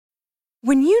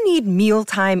When you need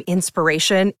mealtime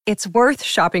inspiration, it's worth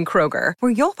shopping Kroger,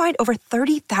 where you'll find over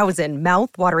 30,000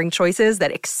 mouth-watering choices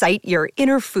that excite your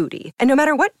inner foodie. And no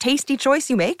matter what tasty choice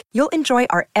you make, you'll enjoy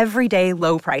our everyday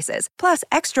low prices, plus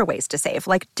extra ways to save,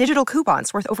 like digital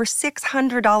coupons worth over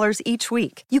 $600 each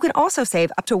week. You can also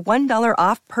save up to $1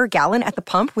 off per gallon at the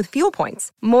pump with fuel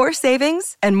points. More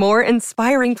savings and more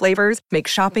inspiring flavors make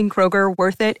shopping Kroger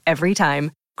worth it every time.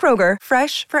 Kroger,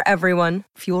 fresh for everyone.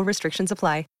 Fuel restrictions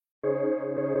apply.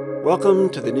 Welcome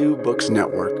to the New Books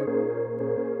Network.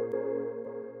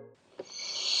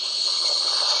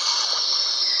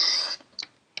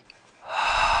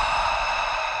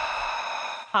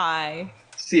 Hi.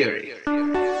 Theory.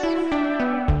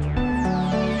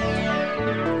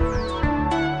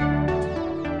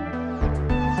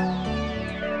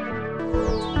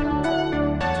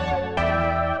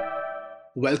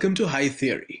 Welcome to High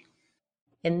Theory.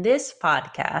 In this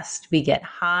podcast, we get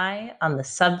high on the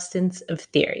substance of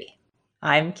theory.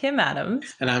 I'm Kim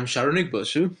Adams. And I'm Sharonik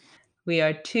Boshu. We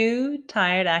are two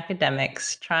tired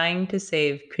academics trying to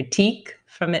save critique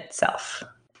from itself.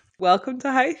 Welcome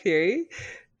to High Theory.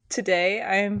 Today,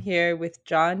 I am here with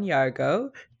John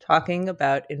Yargo talking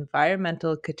about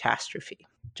environmental catastrophe.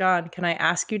 John, can I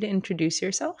ask you to introduce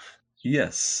yourself?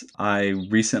 Yes, I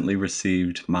recently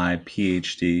received my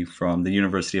PhD from the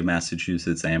University of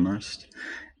Massachusetts Amherst.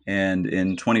 And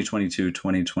in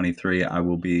 2022-2023, I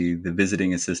will be the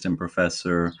visiting assistant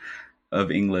professor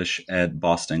of English at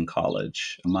Boston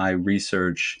College. My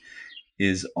research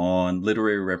is on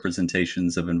literary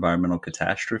representations of environmental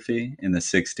catastrophe in the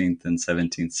 16th and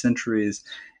 17th centuries,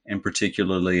 and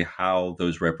particularly how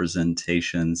those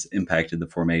representations impacted the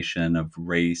formation of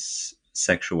race,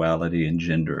 sexuality, and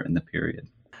gender in the period.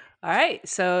 All right,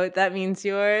 so that means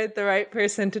you're the right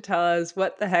person to tell us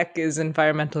what the heck is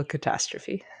environmental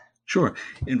catastrophe. Sure.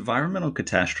 Environmental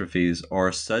catastrophes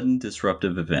are sudden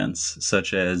disruptive events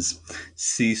such as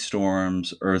sea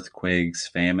storms, earthquakes,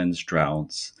 famines,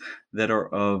 droughts that are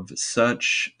of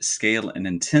such scale and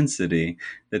intensity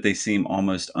that they seem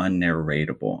almost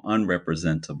unnarratable,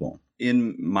 unrepresentable.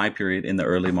 In my period, in the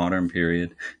early modern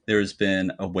period, there's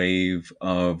been a wave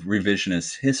of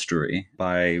revisionist history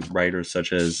by writers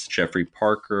such as Geoffrey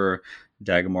Parker,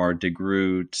 Dagmar de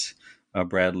Groot,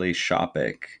 Bradley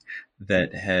Shopik,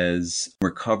 that has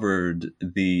recovered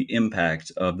the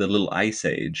impact of the Little Ice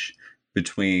Age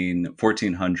between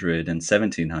 1400 and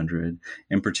 1700,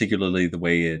 and particularly the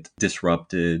way it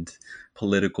disrupted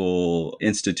political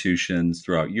institutions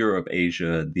throughout Europe,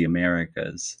 Asia, the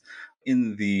Americas.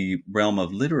 In the realm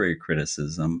of literary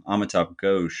criticism, Amitav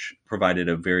Ghosh provided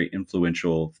a very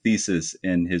influential thesis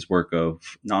in his work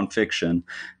of nonfiction,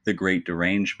 The Great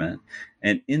Derangement.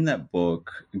 And in that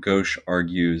book, Ghosh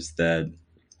argues that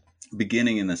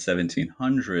beginning in the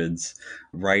 1700s,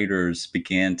 writers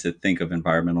began to think of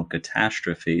environmental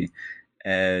catastrophe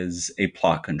as a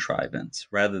plot contrivance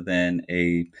rather than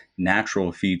a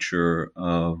natural feature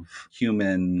of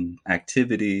human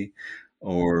activity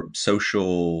or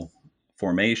social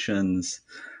formations.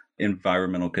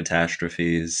 Environmental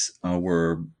catastrophes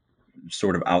were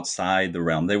sort of outside the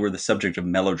realm. They were the subject of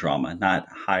melodrama, not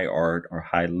high art or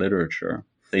high literature.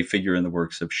 They figure in the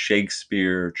works of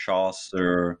Shakespeare,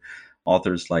 Chaucer,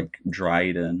 authors like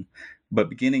Dryden. But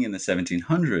beginning in the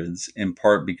 1700s, in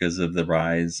part because of the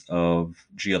rise of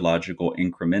geological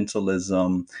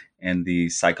incrementalism and the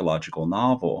psychological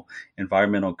novel,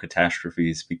 environmental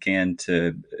catastrophes began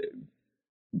to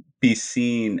be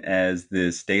seen as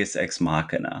this deus ex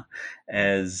machina,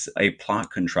 as a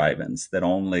plot contrivance that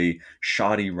only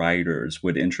shoddy writers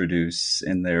would introduce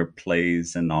in their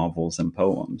plays and novels and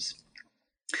poems.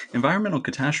 Environmental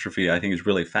catastrophe, I think, is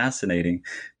really fascinating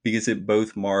because it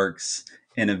both marks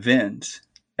an event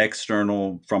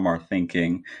external from our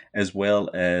thinking as well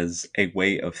as a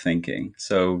way of thinking.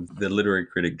 So the literary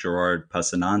critic Gerard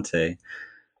Passanante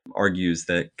argues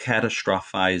that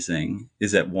catastrophizing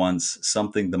is at once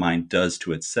something the mind does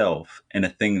to itself and a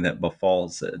thing that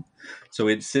befalls it. So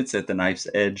it sits at the knife's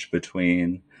edge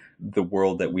between the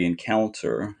world that we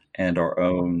encounter and our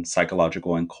own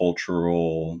psychological and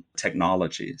cultural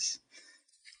technologies.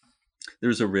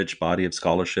 There's a rich body of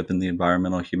scholarship in the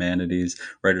environmental humanities.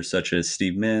 Writers such as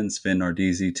Steve Mintz, Sven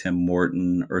Nardizzi, Tim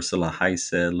Morton, Ursula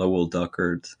Heise, Lowell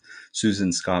Duckert,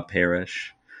 Susan Scott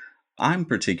Parrish. I'm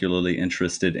particularly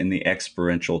interested in the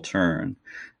experiential turn,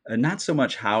 not so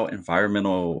much how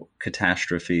environmental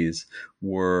catastrophes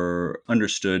were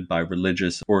understood by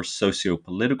religious or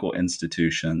socio-political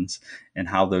institutions and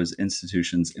how those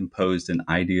institutions imposed an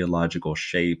ideological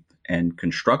shape and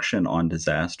construction on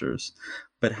disasters,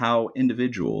 but how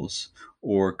individuals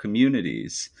or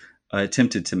communities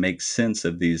attempted to make sense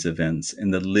of these events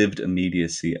in the lived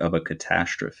immediacy of a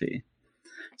catastrophe.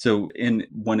 So, in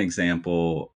one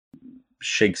example,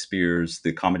 Shakespeare's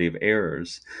The Comedy of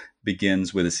Errors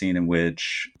begins with a scene in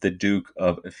which the Duke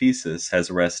of Ephesus has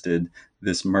arrested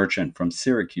this merchant from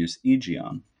Syracuse,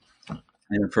 Aegeon.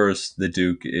 And at first, the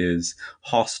Duke is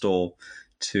hostile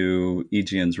to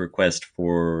Aegeon's request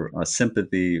for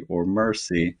sympathy or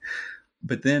mercy.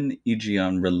 But then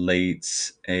Aegeon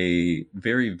relates a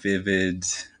very vivid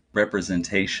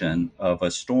representation of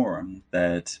a storm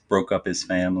that broke up his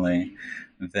family,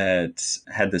 that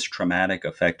had this traumatic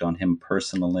effect on him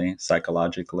personally,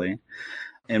 psychologically.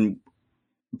 And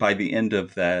by the end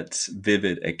of that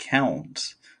vivid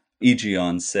account,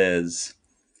 Aegeon says,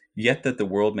 "Yet that the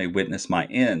world may witness my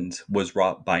end was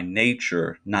wrought by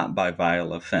nature, not by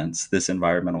vile offense." This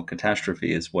environmental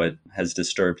catastrophe is what has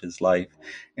disturbed his life.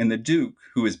 And the Duke,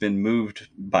 who has been moved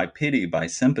by pity, by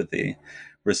sympathy,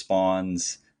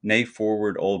 responds, "Nay,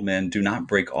 forward, old men, do not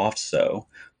break off so,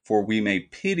 for we may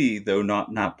pity, though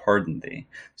not pardon thee."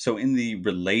 So in the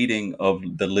relating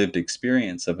of the lived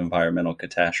experience of environmental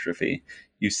catastrophe,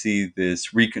 you see this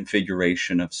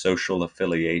reconfiguration of social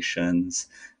affiliations,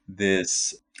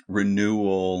 this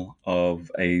renewal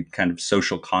of a kind of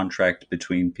social contract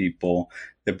between people,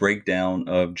 the breakdown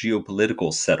of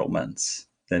geopolitical settlements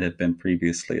that have been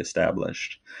previously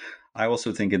established. I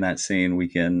also think in that scene we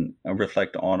can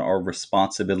reflect on our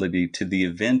responsibility to the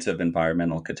event of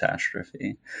environmental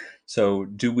catastrophe. So,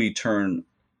 do we turn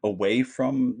away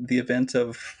from the event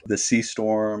of the sea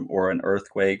storm or an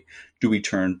earthquake? Do we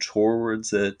turn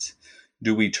towards it?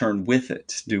 Do we turn with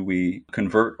it? Do we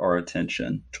convert our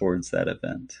attention towards that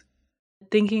event?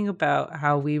 Thinking about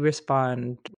how we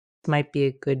respond might be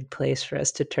a good place for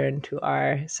us to turn to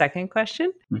our second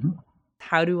question. Mhm.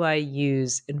 How do I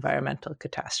use environmental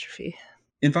catastrophe?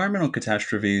 Environmental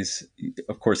catastrophes,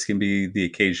 of course, can be the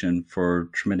occasion for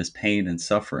tremendous pain and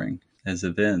suffering as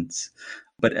events.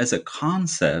 But as a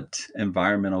concept,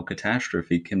 environmental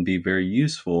catastrophe can be very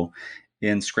useful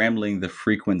in scrambling the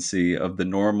frequency of the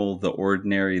normal, the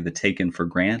ordinary, the taken for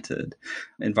granted.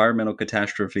 Environmental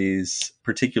catastrophes,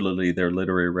 particularly their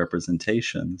literary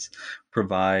representations,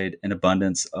 provide an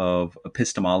abundance of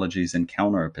epistemologies and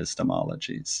counter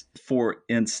epistemologies. For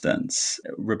instance,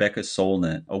 Rebecca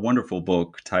Solnit, a wonderful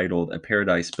book titled A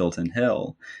Paradise Built in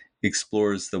Hell,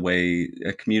 explores the way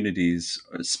communities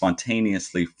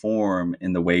spontaneously form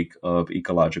in the wake of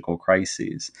ecological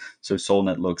crises. So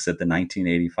Solnit looks at the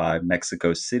 1985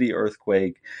 Mexico City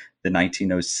earthquake, the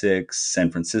 1906 San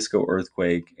Francisco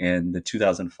earthquake, and the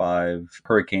 2005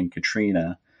 Hurricane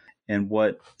Katrina. And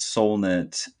what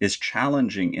Solnit is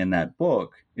challenging in that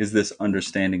book is this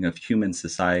understanding of human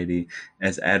society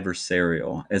as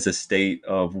adversarial, as a state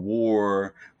of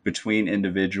war between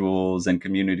individuals and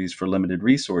communities for limited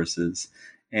resources.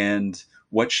 And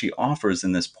what she offers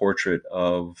in this portrait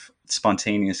of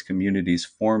spontaneous communities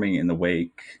forming in the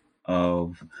wake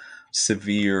of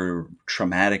severe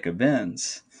traumatic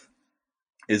events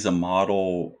is a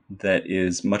model that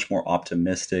is much more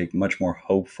optimistic, much more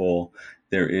hopeful.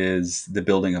 There is the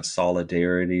building of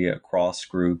solidarity across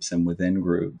groups and within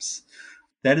groups.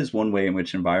 That is one way in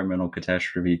which environmental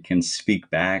catastrophe can speak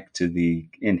back to the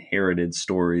inherited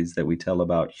stories that we tell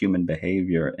about human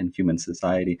behavior and human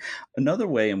society. Another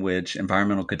way in which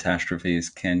environmental catastrophes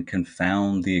can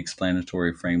confound the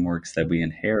explanatory frameworks that we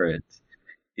inherit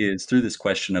is through this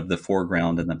question of the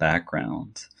foreground and the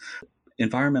background.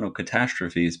 Environmental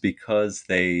catastrophes, because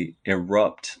they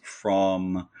erupt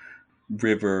from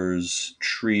rivers,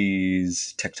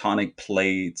 trees, tectonic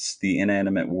plates, the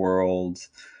inanimate world,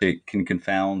 it can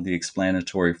confound the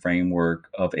explanatory framework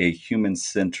of a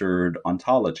human-centered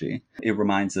ontology. It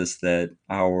reminds us that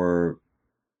our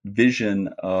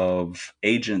vision of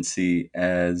agency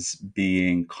as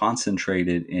being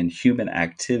concentrated in human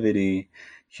activity,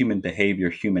 human behavior,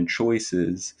 human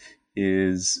choices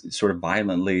is sort of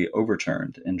violently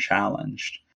overturned and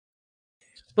challenged.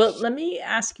 Well, let me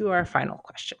ask you our final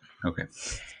question. Okay.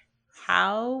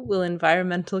 How will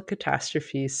environmental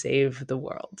catastrophes save the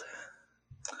world?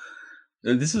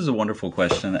 This is a wonderful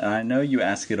question, and I know you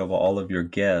ask it of all of your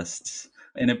guests,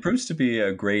 and it proves to be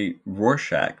a great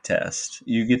Rorschach test.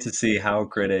 You get to see how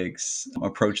critics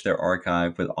approach their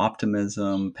archive with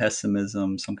optimism,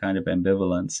 pessimism, some kind of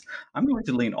ambivalence. I'm going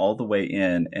to lean all the way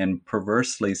in and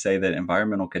perversely say that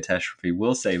environmental catastrophe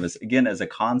will save us, again, as a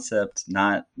concept,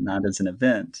 not as an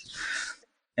event.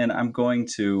 And I'm going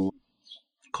to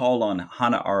call on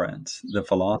Hannah Arendt, the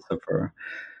philosopher,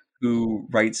 who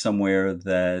writes somewhere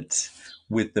that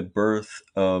with the birth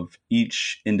of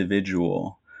each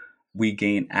individual, we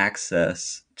gain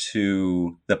access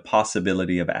to the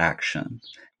possibility of action.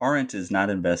 Arendt is not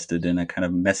invested in a kind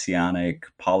of messianic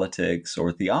politics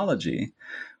or theology,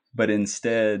 but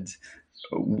instead,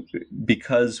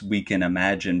 because we can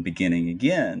imagine beginning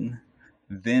again,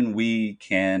 then we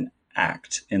can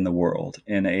act in the world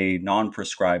in a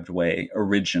non-prescribed way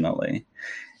originally.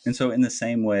 And so in the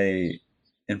same way,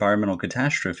 environmental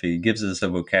catastrophe gives us a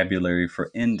vocabulary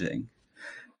for ending.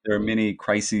 There are many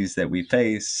crises that we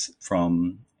face,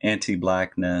 from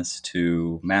anti-Blackness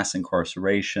to mass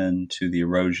incarceration to the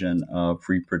erosion of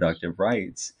reproductive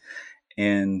rights.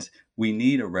 And we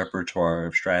need a repertoire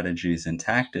of strategies and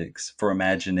tactics for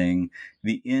imagining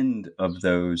the end of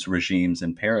those regimes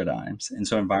and paradigms. And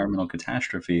so environmental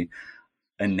catastrophe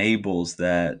enables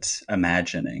that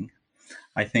imagining.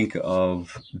 I think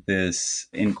of this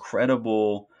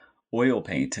incredible oil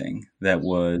painting that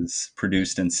was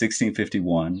produced in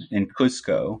 1651 in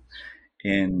Cusco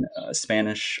in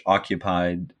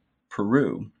Spanish-occupied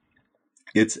Peru.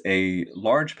 It's a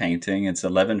large painting. It's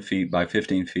 11 feet by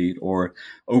 15 feet, or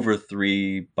over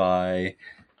 3 by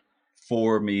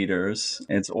 4 meters.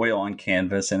 It's oil on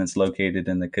canvas, and it's located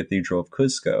in the Cathedral of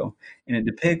Cusco. And it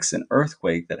depicts an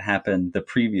earthquake that happened the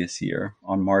previous year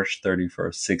on March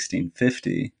 31st,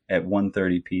 1650 at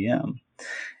 1:30 p.m.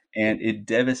 And it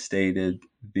devastated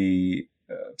the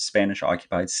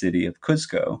Spanish-occupied city of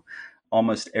Cusco.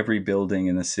 Almost every building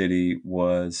in the city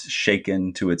was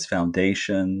shaken to its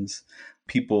foundations.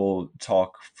 People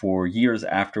talk for years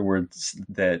afterwards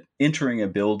that entering a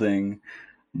building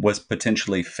was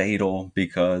potentially fatal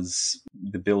because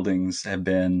the buildings have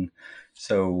been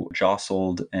so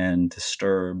jostled and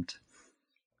disturbed.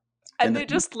 And they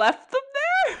just left them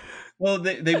there? Well,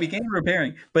 they began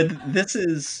repairing. But this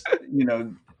is,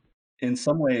 in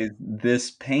some ways,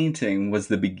 this painting was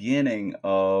the beginning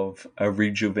of a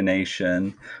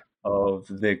rejuvenation of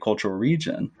the cultural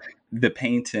region. The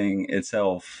painting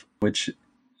itself, which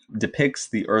depicts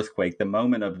the earthquake, the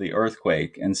moment of the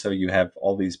earthquake. And so you have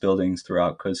all these buildings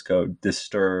throughout Cusco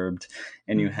disturbed,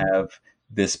 and you have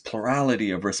this plurality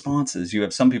of responses. You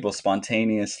have some people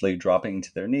spontaneously dropping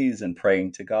to their knees and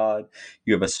praying to God.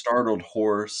 You have a startled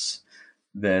horse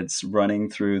that's running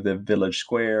through the village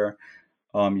square.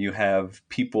 You have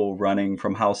people running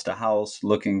from house to house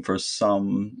looking for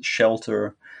some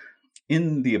shelter.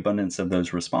 In the abundance of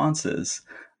those responses,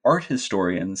 art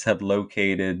historians have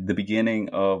located the beginning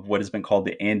of what has been called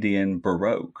the Andean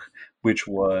Baroque, which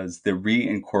was the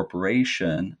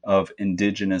reincorporation of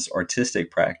indigenous artistic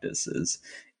practices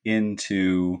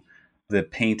into the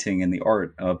painting and the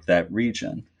art of that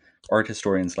region. Art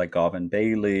historians like Gavin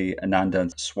Bailey, Ananda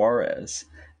Suarez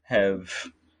have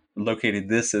located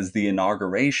this as the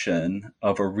inauguration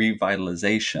of a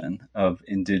revitalization of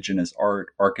indigenous art,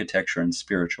 architecture, and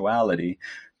spirituality,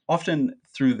 often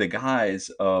through the guise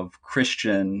of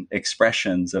Christian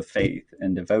expressions of faith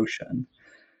and devotion.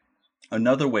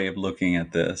 Another way of looking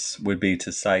at this would be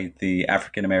to cite the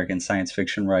African-American science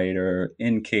fiction writer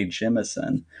N.K.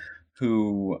 Jemisin,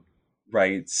 who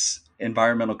writes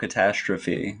environmental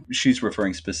catastrophe. She's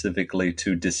referring specifically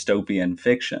to dystopian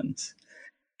fictions,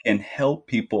 can help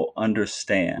people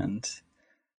understand,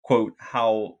 quote,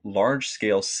 how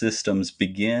large-scale systems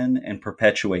begin and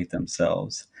perpetuate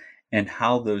themselves, and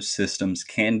how those systems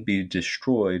can be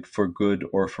destroyed for good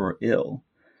or for ill.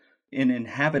 In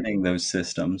inhabiting those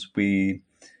systems, we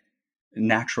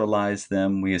naturalize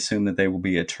them. We assume that they will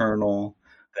be eternal,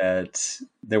 that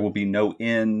there will be no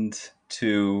end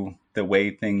to the way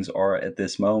things are at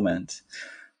this moment.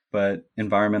 But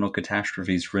environmental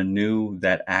catastrophes renew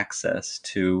that access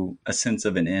to a sense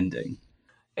of an ending.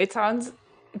 It sounds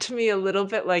to me a little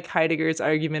bit like Heidegger's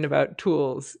argument about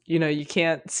tools. You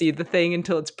can't see the thing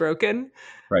until it's broken.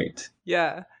 Right.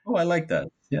 Yeah. Oh, I like that.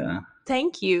 Yeah.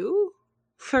 Thank you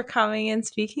for coming and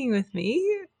speaking with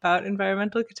me about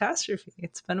environmental catastrophe.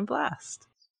 It's been a blast.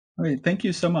 All right. Thank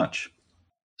you so much.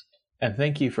 And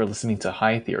thank you for listening to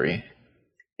High Theory.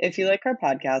 If you like our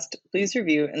podcast, please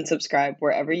review and subscribe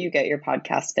wherever you get your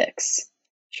podcast fix.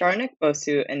 Sharnik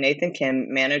Bosu and Nathan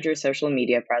Kim manage our social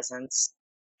media presence.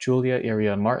 Julia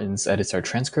Iria Martins edits our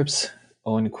transcripts,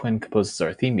 Owen Quinn composes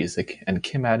our theme music, and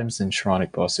Kim Adams and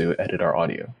Sharnik Bosu edit our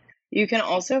audio. You can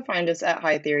also find us at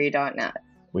hightheory.net.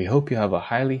 We hope you have a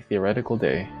highly theoretical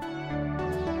day.